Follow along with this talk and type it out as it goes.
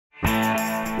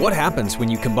What happens when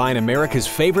you combine America's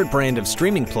favorite brand of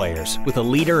streaming players with a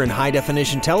leader in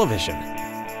high-definition television?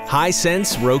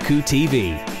 Hisense Roku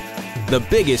TV, the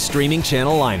biggest streaming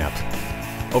channel lineup.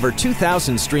 Over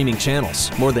 2,000 streaming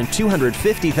channels, more than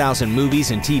 250,000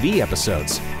 movies and TV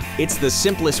episodes. It's the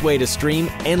simplest way to stream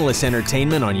endless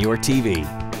entertainment on your TV,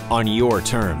 on your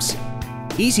terms.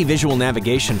 Easy visual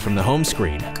navigation from the home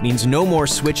screen means no more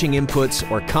switching inputs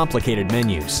or complicated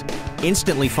menus.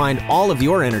 Instantly find all of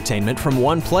your entertainment from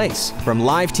one place, from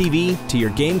live TV to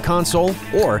your game console,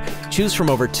 or choose from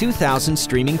over 2,000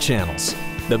 streaming channels.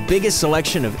 The biggest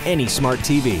selection of any smart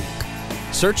TV.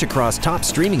 Search across top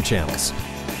streaming channels.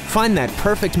 Find that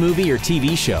perfect movie or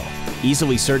TV show,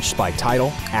 easily searched by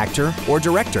title, actor, or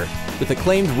director with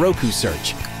acclaimed Roku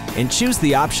search, and choose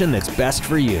the option that's best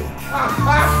for you.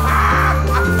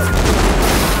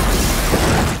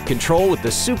 Control with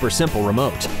the super simple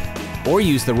remote, or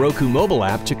use the Roku mobile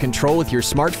app to control with your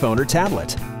smartphone or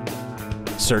tablet.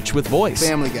 Search with voice.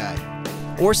 Family Guy.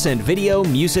 Or send video,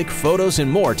 music, photos, and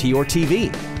more to your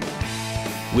TV.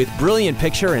 With brilliant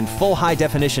picture and full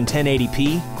high-definition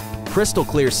 1080p, crystal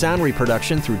clear sound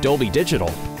reproduction through Dolby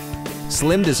Digital,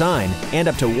 slim design, and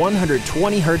up to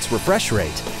 120 Hz refresh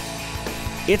rate.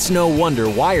 It's no wonder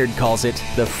Wired calls it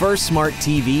the first smart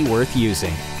TV worth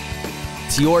using.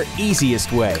 It's your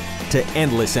easiest way to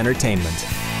endless entertainment.